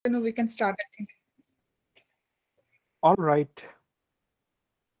We can start, I think. All right.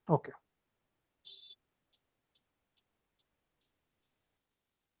 Okay.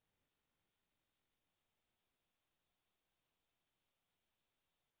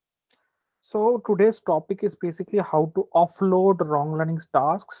 So today's topic is basically how to offload wrong learning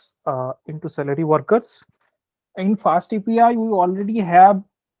tasks into Celery workers. In FastAPI, we already have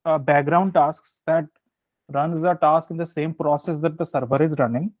background tasks that runs the task in the same process that the server is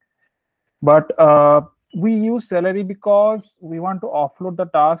running. But we use Celery because we want to offload the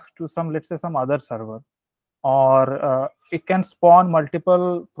task to some, let's say, some other server, or it can spawn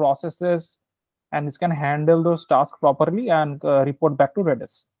multiple processes and it can handle those tasks properly and report back to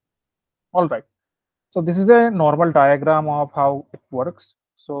Redis. All right. So this is a normal diagram of how it works.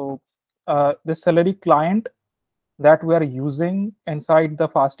 So this Celery client that we are using inside the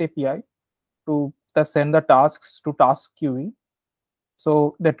FastAPI to send the tasks to task QE.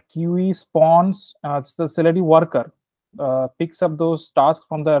 So that QE spawns the Celery worker, picks up those tasks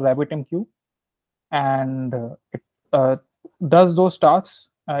from the RabbitMQ, and it does those tasks.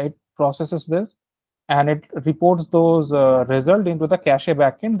 It processes this, and it reports those result into the cache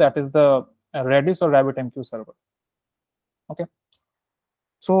backend, that is the Redis or RabbitMQ server. Okay.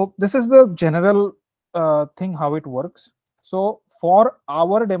 So this is the general thing how it works. So for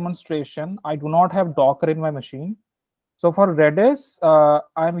our demonstration, I do not have Docker in my machine. So for Redis,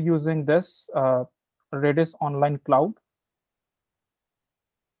 I'm using this Redis Online Cloud.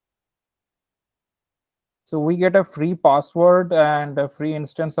 So we get a free password and a free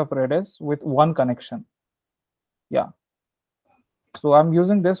instance of Redis with one connection. Yeah. So I'm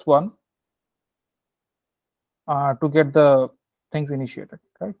using this one to get the things initiated,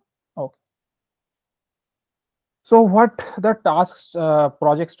 right? Okay. So what the tasks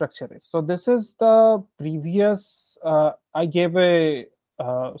project structure is. So this is the previous, I gave a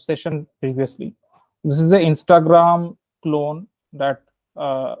session previously. This is the Instagram clone that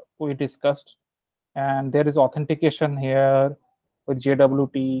we discussed. And there is authentication here with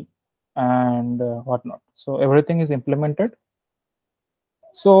JWT and whatnot. So everything is implemented.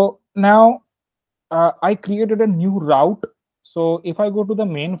 So now I created a new route. So if I go to the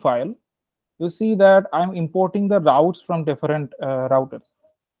main file, you see that I'm importing the routes from different routers.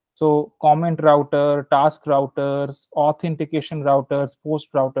 So comment router, task routers, authentication routers,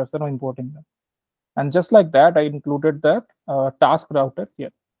 post routers, I'm importing them. And just like that, I included that task router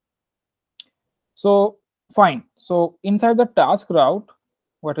here. So fine. So inside the task route,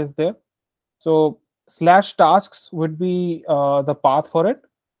 what is there? So slash tasks would be the path for it.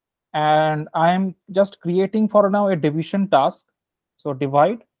 And I'm just creating for now a division task. So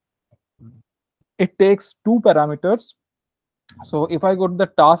divide. It takes two parameters. So if I go to the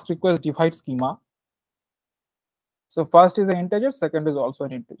task request divide schema, so first is an integer, second is also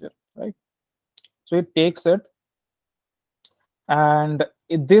an integer, right? So it takes it, and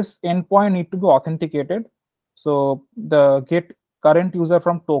this endpoint need to be authenticated. So the get current user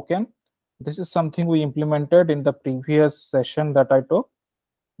from token, this is something we implemented in the previous session that I took,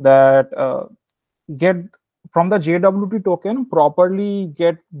 that get from the JWT token properly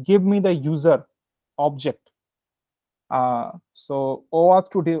give me the user object. So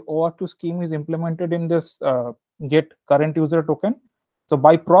OAuth to scheme is implemented in this get current user token. So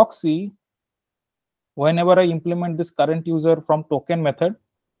by proxy, whenever I implement this current user from token method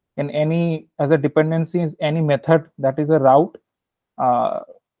in any as a dependency is any method that is a route, uh,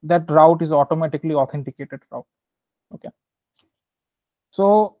 that route is automatically authenticated route. Okay.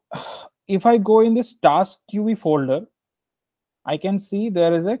 So if I go in this task QE folder, I can see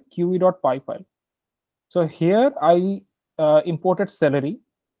there is a QE.py file. So here I imported Celery.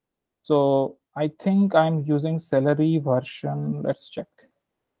 So I think I'm using Celery version. Let's check.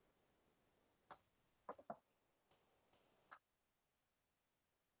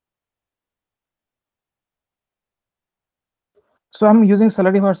 So I'm using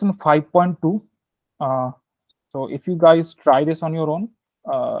Celery version 5.2. So if you guys try this on your own,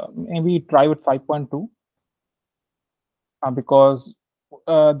 maybe try with 5.2 because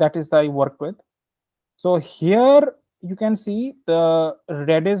that is I worked with. So here you can see the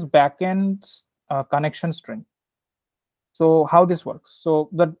Redis backend connection string. So how this works? So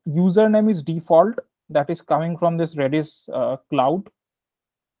the username is default, that is coming from this Redis cloud.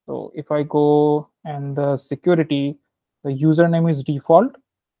 So if I go and the security, the username is default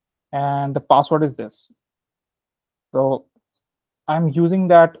and the password is this. So I'm using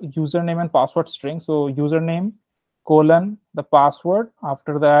that username and password string. So username colon the password,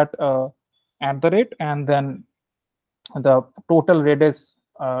 after that @ and then the total Redis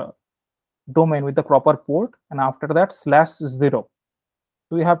domain with the proper port, and after that /0.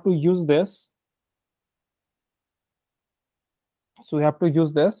 So we have to use this. So we have to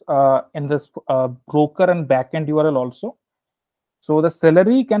use this in this broker and backend URL also. So the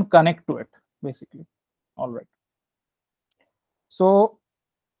Celery can connect to it basically. All right. So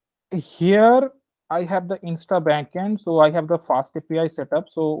here I have the Insta backend. So I have the FastAPI setup.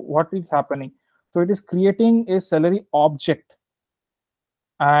 So what is happening? So it is creating a Celery object,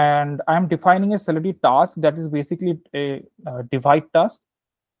 and I'm defining a Celery task that is basically a divide task,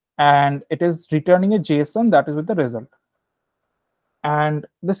 and it is returning a JSON that is with the result. And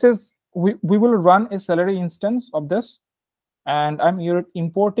this is we will run a Celery instance of this, and I'm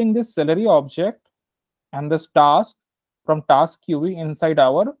importing this Celery object and this task from task queue inside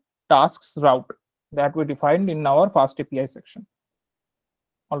our tasks route that we defined in our FastAPI section.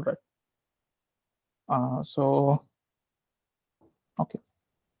 All right. So okay.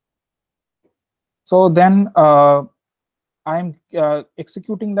 So then I'm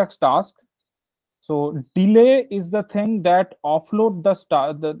executing that task. So delay is the thing that offloads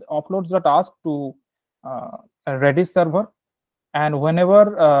the task to a Redis server, and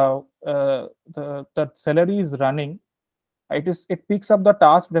whenever the Celery is running, it picks up the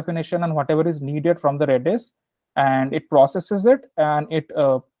task definition and whatever is needed from the Redis, and it processes it, and it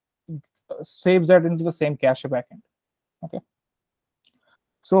saves that into the same cache backend. Okay.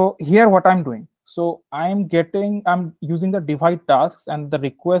 So here what I'm doing. So I'm using the divide tasks and the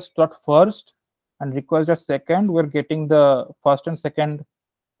request dot first and request dot second. We're getting the first and second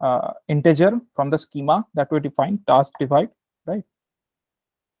integer from the schema that we defined, task divide, right?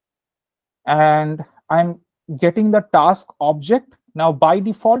 And I'm getting the task object. Now by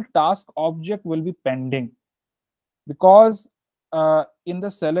default, task object will be pending because in the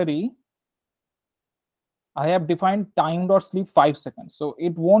Celery, I have defined time.sleep 5 seconds. So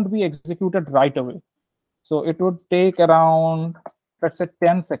it won't be executed right away. So it would take around, let's say,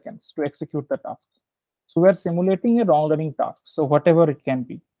 10 seconds to execute the task. So we're simulating a long running task. So whatever it can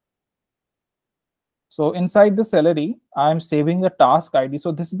be. So inside the Celery, I'm saving the task ID.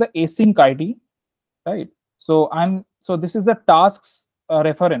 So this is the async ID, right? So this is the tasks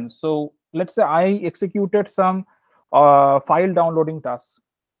reference. So let's say I executed some file downloading tasks.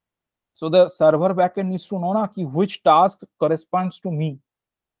 So the server backend needs to know which task corresponds to me.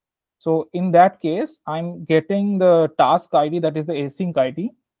 So in that case, I'm getting the task ID that is the async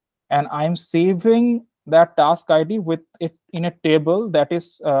ID, and I'm saving that task ID with it in a table that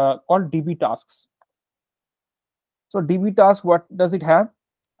is called DB tasks. So DB task, what does it have?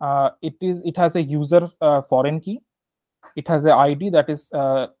 It has a user foreign key. It has an ID that is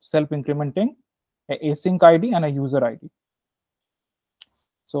self-incrementing, a async ID, and a user ID.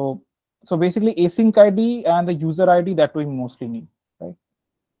 So basically async ID and the user ID that we mostly need, right?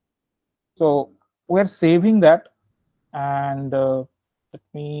 So we're saving that, and let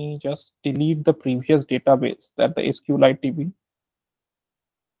me just delete the previous database, that the SQLite DB.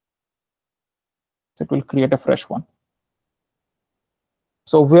 It will create a fresh one.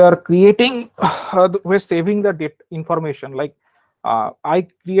 So we are creating, we're saving the data information. Like I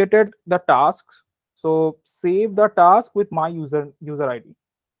created the tasks, so save the task with my user ID.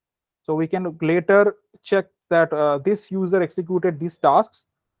 So we can later check that this user executed these tasks,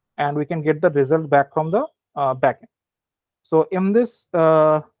 and we can get the result back from the backend. So in this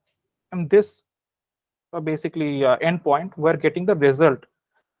basically endpoint, we're getting the result,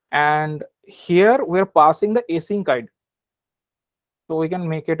 and here we're passing the async ID. So we can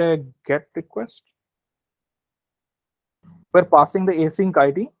make it a get request. We're passing the async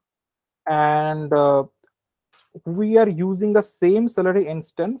ID, and we are using the same Celery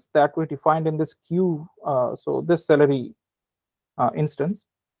instance that we defined in this queue. So this Celery instance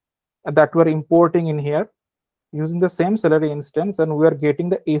that we're importing in here, using the same Celery instance, and we are getting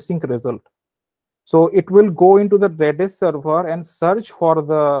the async result. So it will go into the Redis server and search for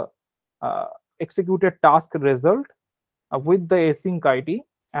the executed task result with the async ID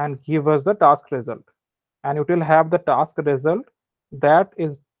and give us the task result. And it will have the task result that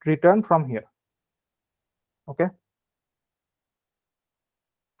is returned from here. Okay.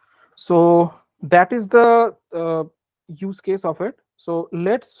 So that is the use case of it. So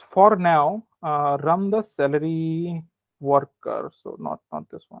let's for now run the Celery worker. So not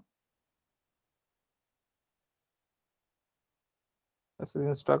this one. This is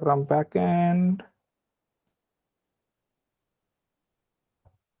Instagram backend.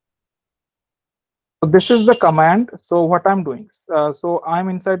 So this is the command. So what I'm doing, so I'm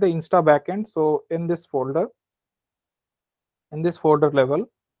inside the Insta backend. So in this folder level,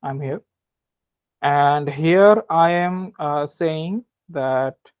 I'm here, and here I am saying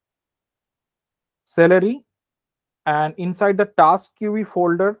that Celery and inside the task QE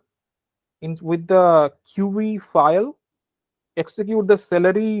folder, with the QE file, execute the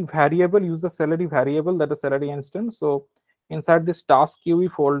Celery variable, use the Celery variable, that is Celery instance. So inside this task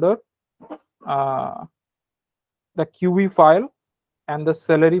QE folder, the QE file and the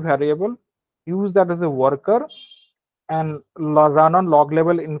Celery variable, use that as a worker and run on log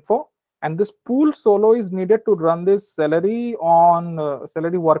level info. And this pool solo is needed to run this Celery on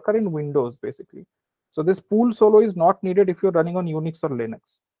Celery worker in Windows basically. So this pool solo is not needed if you're running on Unix or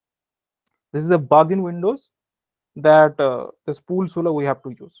Linux. This is a bug in Windows, that this pool solo we have to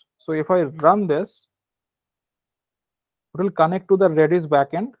use. So if I run this, it will connect to the Redis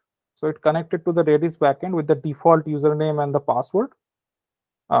backend. So it connected to the Redis backend with the default username and the password.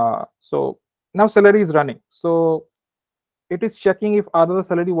 So now Celery is running. So it is checking if other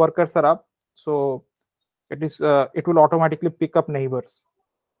Celery workers are up. So it will automatically pick up neighbors.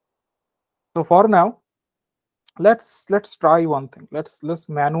 So for now, let's try one thing. Let's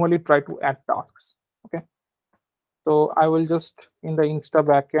manually try to add tasks. Okay. So I will just, in the Insta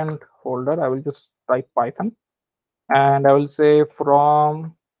backend folder, I will just type Python, and I will say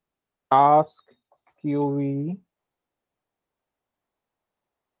from task QE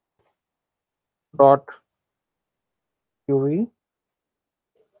dot QE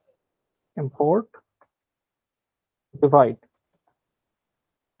import divide.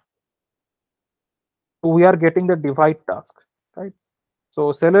 So we are getting the divide task, right?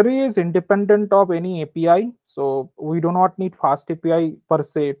 So Celery is independent of any API. So we do not need FastAPI per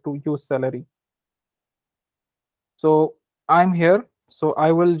se to use Celery. So I'm here. So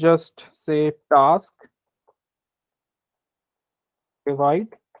I will just say task divide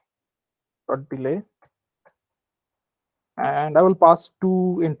dot delay, and I will pass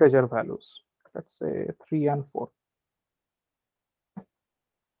two integer values. Let's say 3 and 4.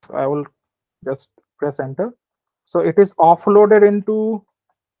 So I will just press enter. So it is offloaded into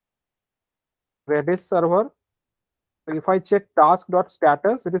Redis server. So if I check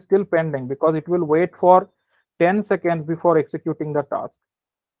task.status, it is still pending because it will wait for 10 seconds before executing the task.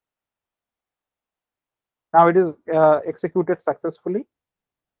 Now it is executed successfully.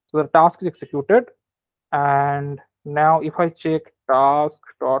 So the task is executed. And now if I check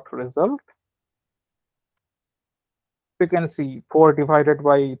task.result, we can see 4 divided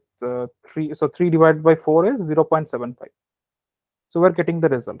by 3. So 3 divided by 4 is 0.75. So we're getting the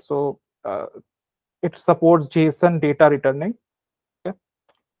result. So it supports JSON data returning. Okay.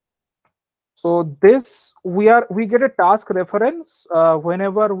 So this we get a task reference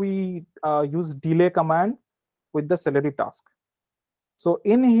whenever we use delay command with the Celery task. So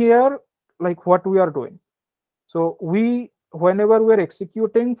in here, like what we are doing. So whenever we're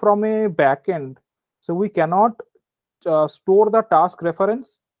executing from a backend, so we cannot store the task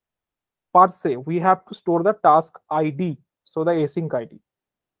reference per se. We have to store the task ID, so the async ID.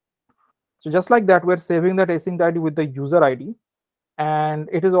 So just like that, we're saving that async ID with the user ID, and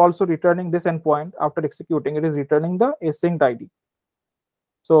it is also returning this endpoint after executing. It is returning the async ID.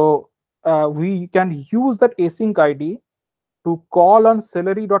 So we can use that async ID to call on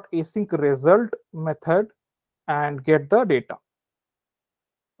Celery.async result method and get the data.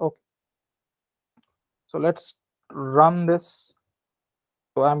 Okay. So let's run this.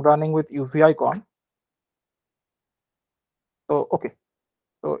 So I'm running with UV icon. So okay.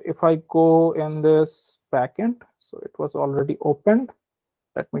 So if I go in this backend, so it was already opened.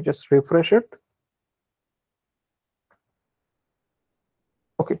 Let me just refresh it.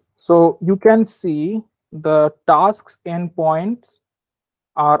 Okay. So you can see the tasks endpoints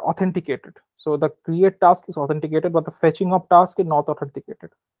are authenticated. So the create task is authenticated, but the fetching of task is not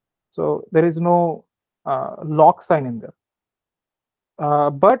authenticated. So there is no lock sign in there.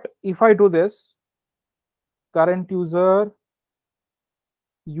 But if I do this, current user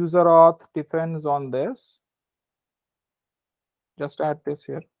auth depends on this. Just add this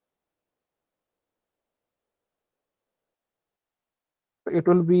here. It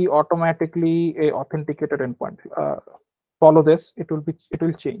will be automatically a authenticated endpoint. Follow this. It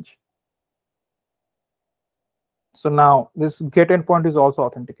will change. So now this get endpoint is also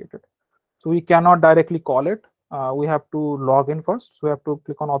authenticated. So we cannot directly call it. We have to log in first. So we have to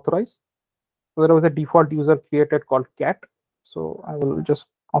click on authorize. So there was a default user created called cat. So I will just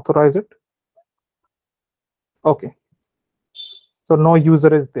authorize it. Okay. So no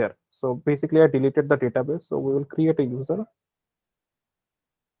user is there. So basically I deleted the database. So we will create a user.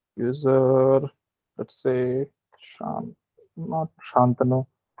 Let's say, not Shantanu.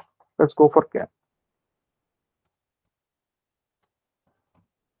 Let's go for cat.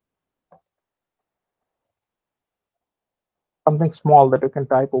 Something small that you can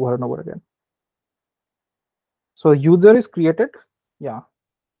type over and over again. So user is created. Yeah.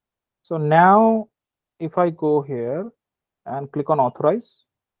 So now if I go here and click on authorize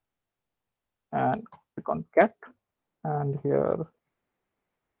and click on cat, and here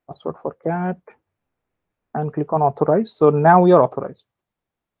password for cat, and click on authorize. So now we are authorized.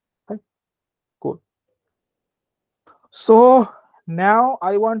 Right? Cool. So now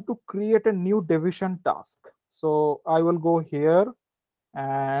I want to create a new division task. So I will go here,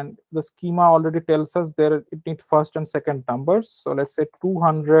 and the schema already tells us there it needs first and second numbers. So let's say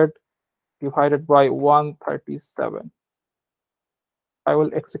 200 divided by 137. I will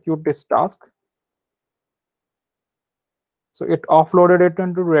execute this task. So it offloaded it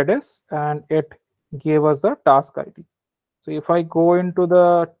into Redis and it gave us the task ID. So if I go into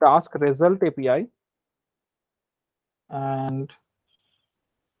the task result API and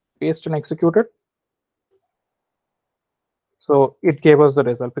paste and execute it, so it gave us the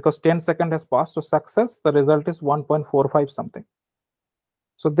result because 10 seconds has passed. So success, the result is 1.45 something.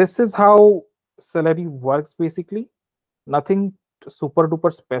 So this is how Celery works basically. Nothing super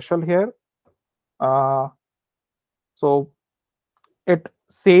duper special here. So it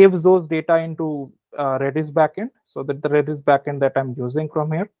saves those data into Redis backend. So that the Redis backend that I'm using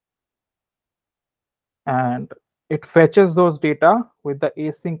from here, and it fetches those data with the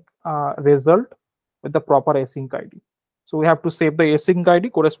async result with the proper async ID. So we have to save the async ID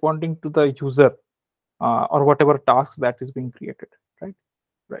corresponding to the user or whatever task that is being created, right?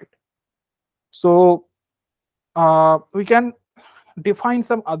 Right. So we can define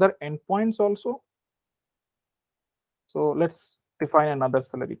some other endpoints also. So let's define another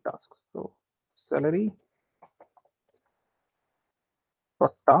Celery task. So Celery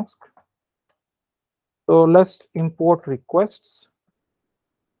dot task. So let's import requests.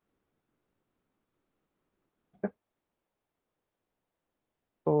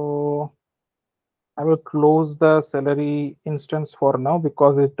 So I will close the Celery instance for now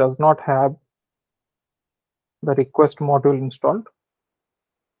because it does not have the request module installed.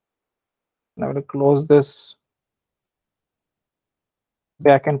 And I will close this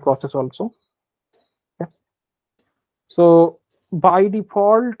backend process also. Okay. So by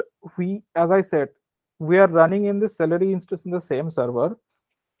default, as I said, we are running in the Celery instance in the same server,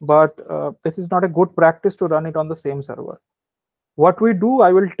 but this is not a good practice to run it on the same server. What we do,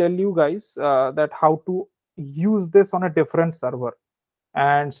 I will tell you guys that how to use this on a different server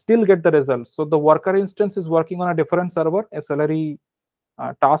and still get the results. So the worker instance is working on a different server, a Celery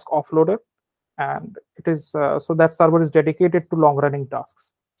task offloader, and it is so that server is dedicated to long running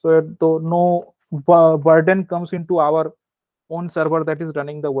tasks. So though no burden comes into our own server that is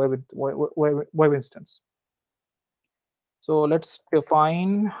running the web instance. So let's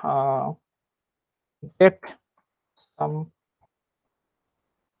define get some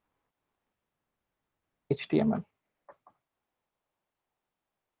HTML.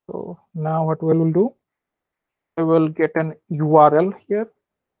 So now what we will do, we will get an URL here.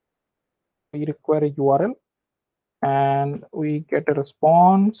 We require a URL, and we get a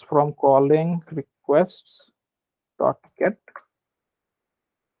response from calling requests.get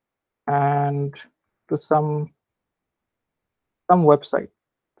and to some website.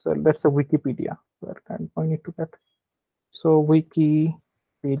 So that's a Wikipedia. Where can I need to get? So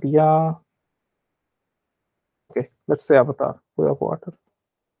Wikipedia. Okay, let's say avatar. We have water.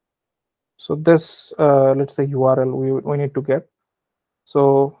 So this let's say URL we need to get.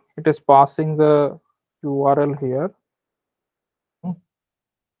 So it is passing the URL here,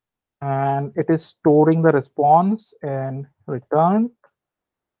 and it is storing the response and return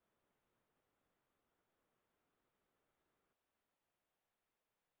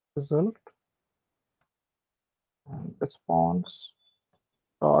result and response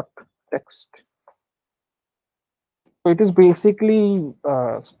dot text. So it is basically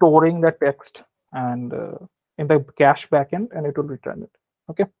storing the text and in the cache backend, and it will return it.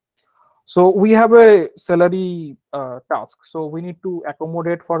 Okay. So we have a Celery task. So we need to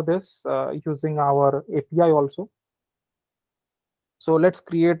accommodate for this using our API also. So let's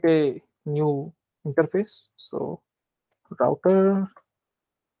create a new interface. So router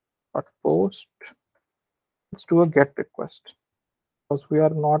dot post. Let's do a get request because we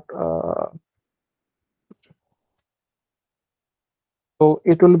are not. So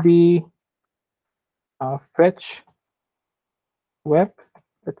it will be fetch web.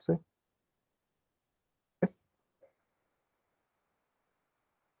 Let's say.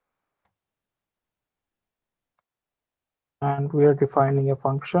 And we are defining a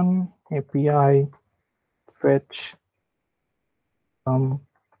function API fetch some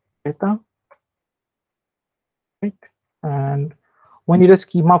data, right? And we need a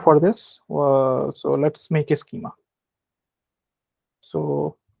schema for this. So let's make a schema.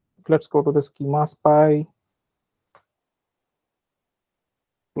 So let's go to the schema spy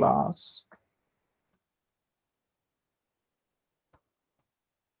class.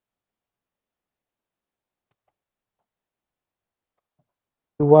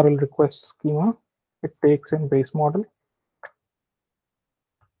 URL request schema. It takes in base model,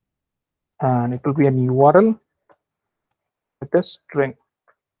 and it will be an URL with a string.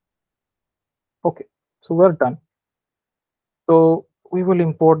 Okay, so we're done. So we will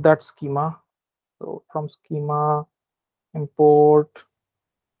import that schema. So from schema, import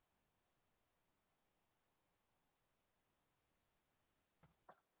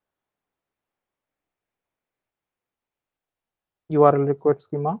URL request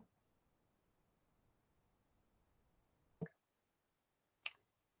schema.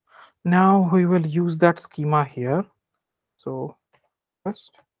 Now we will use that schema here. So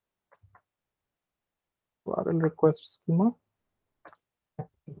first URL request schema.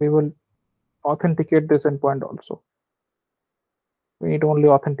 We will authenticate this endpoint also. We need only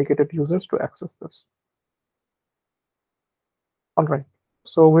authenticated users to access this. All right.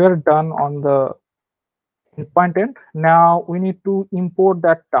 So we are done on the endpoint end. Now we need to import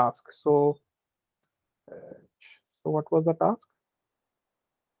that task. So what was the task?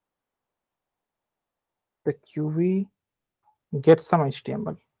 The QV get some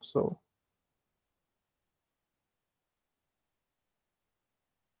HTML. So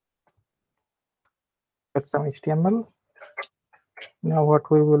get some HTML. Now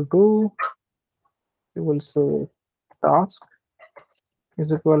what we will do, we will say task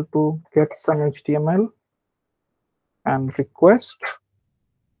is equal to get some HTML and request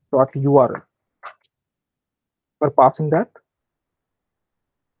dot URL. We're passing that.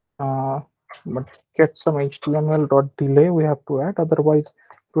 But get some HTML dot delay we have to add, otherwise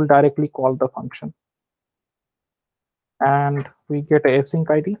it will directly call the function. And we get a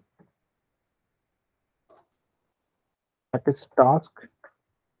async ID, that is task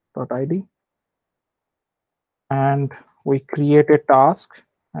dot ID, and we create a task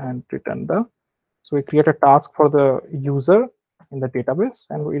and return the, so we create a task for the user in the database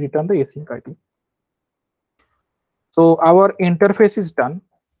and we return the async ID. So our interface is done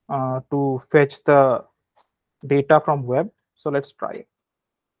to fetch the data from web. So let's try it.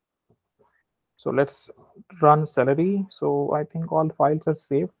 So let's run Celery. So I think all files are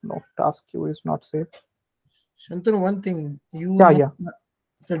saved. No, task queue is not saved. Shantanu, one thing you Yeah.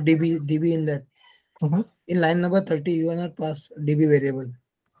 So DB in that. In line number 30, you are not pass DB variable.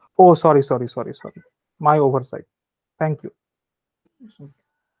 Oh, sorry. My oversight. Thank you. Okay.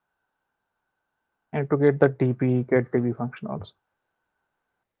 And to get the get DB function also.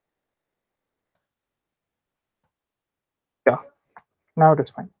 Yeah, now it is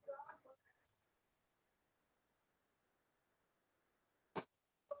fine.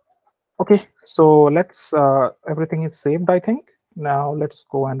 Okay, so let's everything is saved, I think. Now let's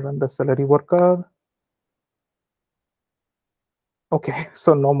go and run the Celery worker. Okay,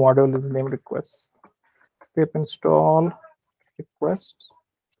 so no module is name requests. Pip install requests.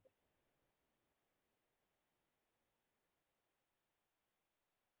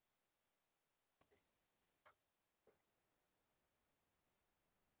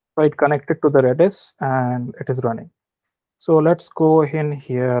 So it connected to the Redis and it is running. So let's go in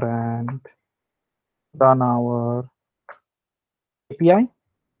here and run our API.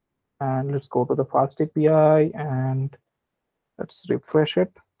 And let's go to the FastAPI and let's refresh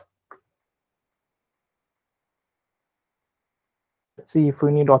it. Let's see if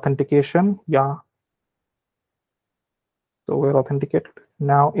we need authentication. Yeah. So we're authenticated.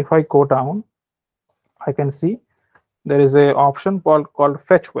 Now, if I go down, I can see there is a option called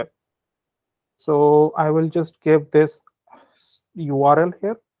fetch web. So I will just give this URL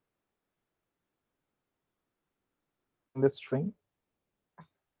here in this string.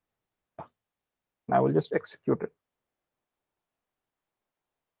 And I will just execute it.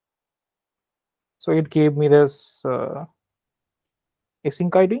 So it gave me this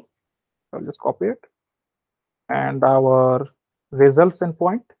async ID. I'll just copy it. And our results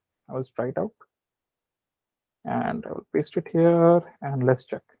endpoint, I will try it out. And I will paste it here and let's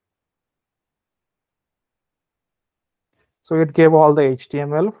check. So it gave all the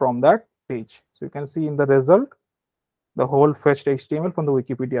HTML from that page. So you can see in the result, the whole fetched HTML from the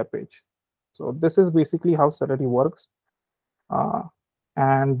Wikipedia page. So this is basically how Celery works.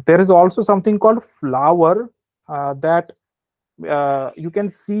 And there is also something called flower that you can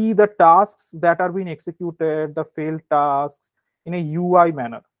see the tasks that are being executed, the failed tasks in a UI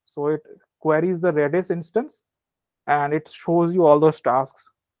manner. So it queries the Redis instance and it shows you all those tasks.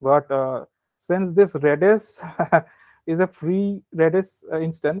 But since this Redis is a free Redis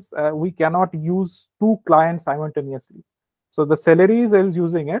instance. We cannot use two clients simultaneously. So the Celery is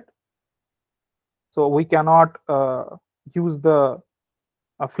using it. So we cannot use the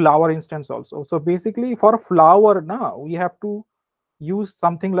Flower instance also. So basically for Flower now, we have to use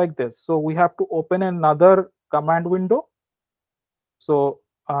something like this. So we have to open another command window. So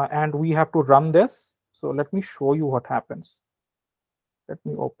and we have to run this. So let me show you what happens. Let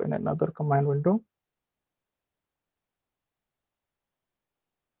me open another command window.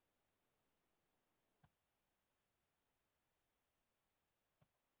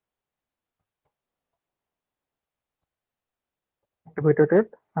 Activated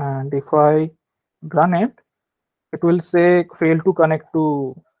it, and if I run it, it will say fail to connect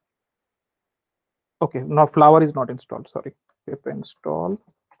to. Okay, no, Flower is not installed. Sorry, pip install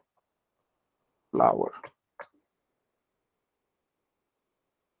Flower.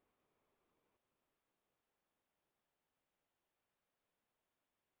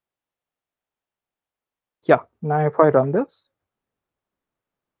 Yeah, now if I run this,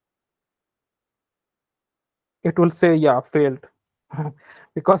 it will say yeah failed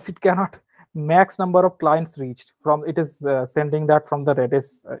because it cannot max number of clients reached from it is sending that from the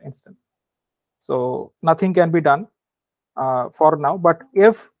Redis instance. So nothing can be done for now. But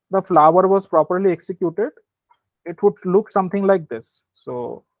if the Flower was properly executed, it would look something like this.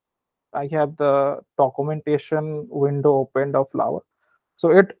 So I have the documentation window opened of Flower.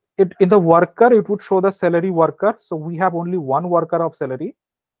 So it in the worker it would show the Celery worker. So we have only one worker of Celery.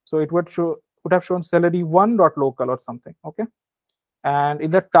 So it would have shown Celery1.local or something. Okay. And in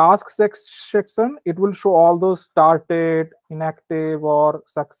the task section, it will show all those started, inactive, or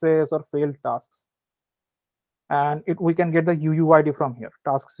success or failed tasks. And we can get the UUID from here,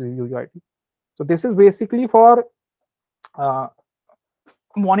 tasks UUID. So this is basically for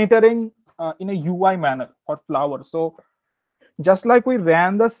monitoring in a UI manner for Flower. So just like we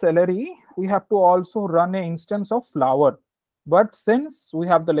ran the Celery, we have to also run an instance of Flower. But since we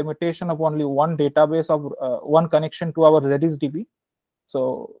have the limitation of only one database of one connection to our Redis DB,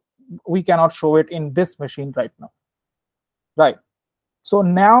 so we cannot show it in this machine right now. Right. So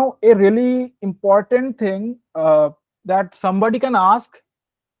now a really important thing that somebody can ask,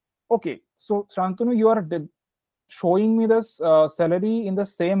 okay, so Shantanu, you are showing me this Celery in the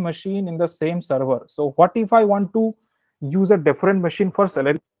same machine in the same server. So what if I want to use a different machine for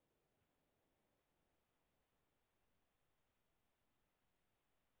Celery?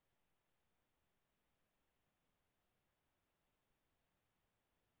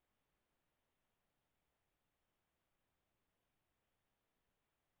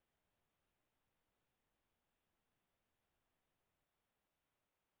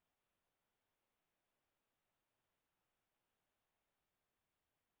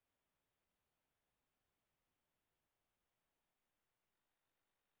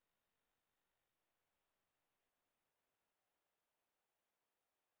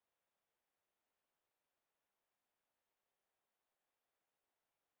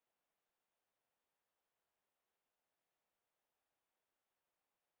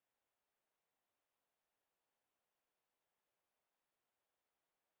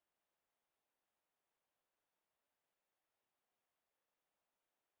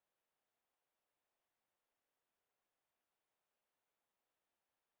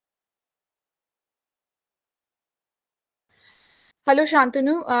 Hello,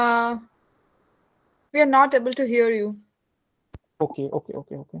 Shantanu. We are not able to hear you. Okay.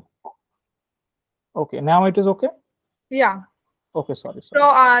 Okay, now it is okay? Yeah. Okay, sorry. So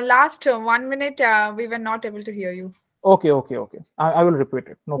last 1 minute, we were not able to hear you. Okay. I will repeat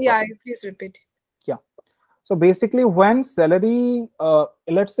it. No Yeah, problem. please repeat. Yeah. So basically, when Celery,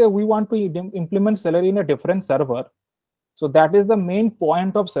 let's say we want to implement Celery in a different server. So that is the main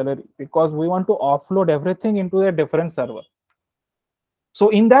point of Celery, because we want to offload everything into a different server. So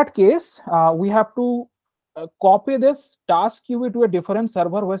in that case, we have to copy this task queue to a different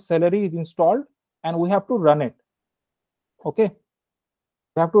server where Celery is installed, and we have to run it. Okay.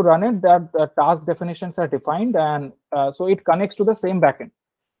 We have to run it, that the task definitions are defined, and so it connects to the same backend.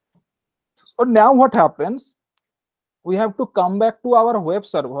 So now what happens? We have to come back to our web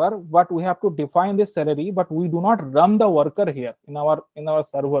server, but we have to define this Celery, but we do not run the worker here in our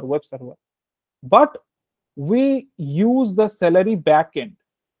server, web server. But we use the Celery backend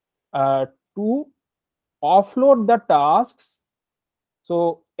to offload the tasks.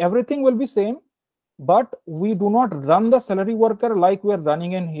 So everything will be same, but we do not run the Celery worker like we're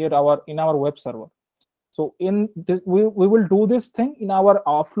running in here in our web server. So in this, we will do this thing in our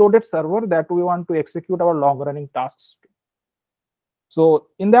offloaded server that we want to execute our long running tasks. So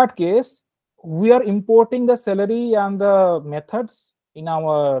in that case, we are importing the Celery and the methods in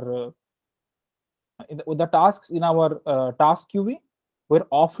our the tasks in our task QV. We're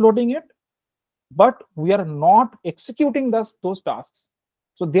offloading it, but we are not executing those tasks.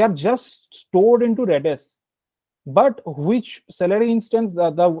 So they are just stored into Redis. But which Celery instance,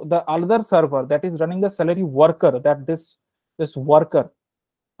 the other server that is running the Celery worker, that this worker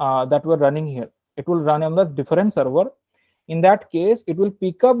that we're running here, it will run on the different server. In that case, it will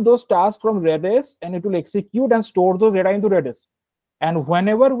pick up those tasks from Redis and it will execute and store those data into Redis. And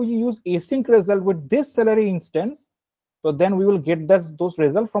whenever we use async result with this Celery instance, so then we will get those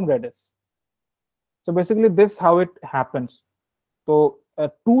results from Redis. So basically, this is how it happens. So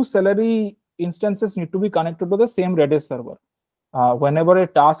two Celery instances need to be connected to the same Redis server. Whenever a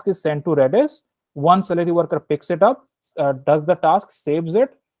task is sent to Redis, one Celery worker picks it up, does the task, saves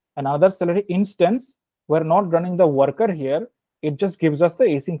it. Another Celery instance, we're not running the worker here, it just gives us the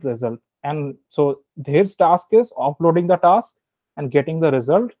async result. And so his task is offloading the task and getting the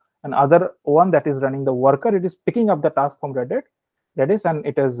result. And other one that is running the worker, it is picking up the task from Redis and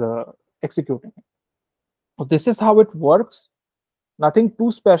it is executing it. So this is how it works. Nothing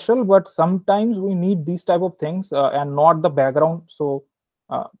too special, but sometimes we need these type of things and not the background. So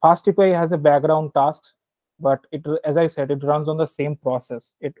FastAPI has a background tasks, but it, as I said, it runs on the same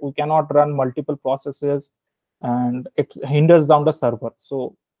process. We cannot run multiple processes, and it hinders down the server.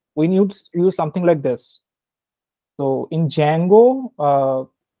 So we need to use something like this. So in Django,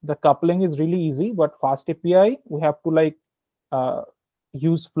 the coupling is really easy, but FastAPI, we have to like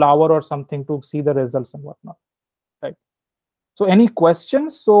use Flower or something to see the results and whatnot, right? So any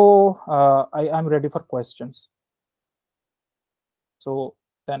questions? So I am ready for questions. So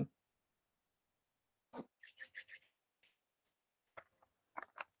then.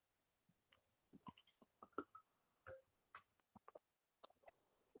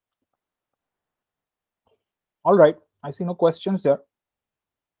 All right, I see no questions there.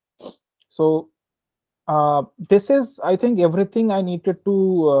 So this is, I think, everything I needed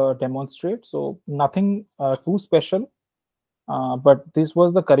to demonstrate. So nothing too special, but this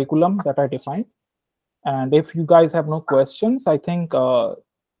was the curriculum that I defined. And if you guys have no questions, I think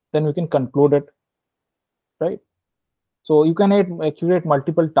then we can conclude it, right? So you can create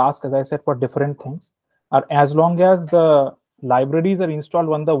multiple tasks, as I said, for different things. As long as the libraries are installed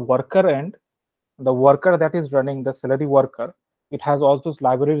on the worker end, the worker that is running the Celery worker, it has all those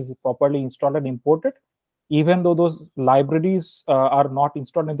libraries properly installed and imported. Even though those libraries are not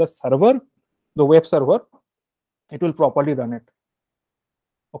installed in the server, the web server, it will properly run it.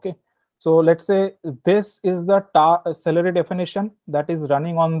 Okay. So let's say this is the Celery definition that is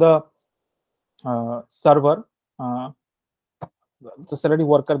running on the server. The Celery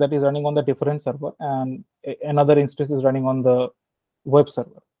worker that is running on the different server, and another instance is running on the web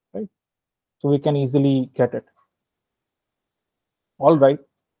server, right? So we can easily get it. All right.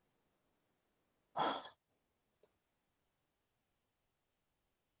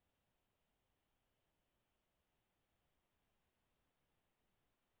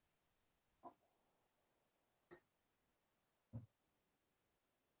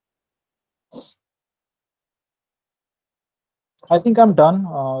 I think I'm done.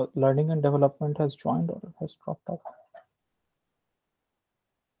 Learning and development has joined or has dropped off.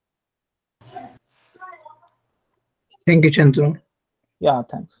 Thank you, Chandru. Yeah,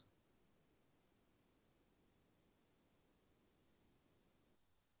 thanks.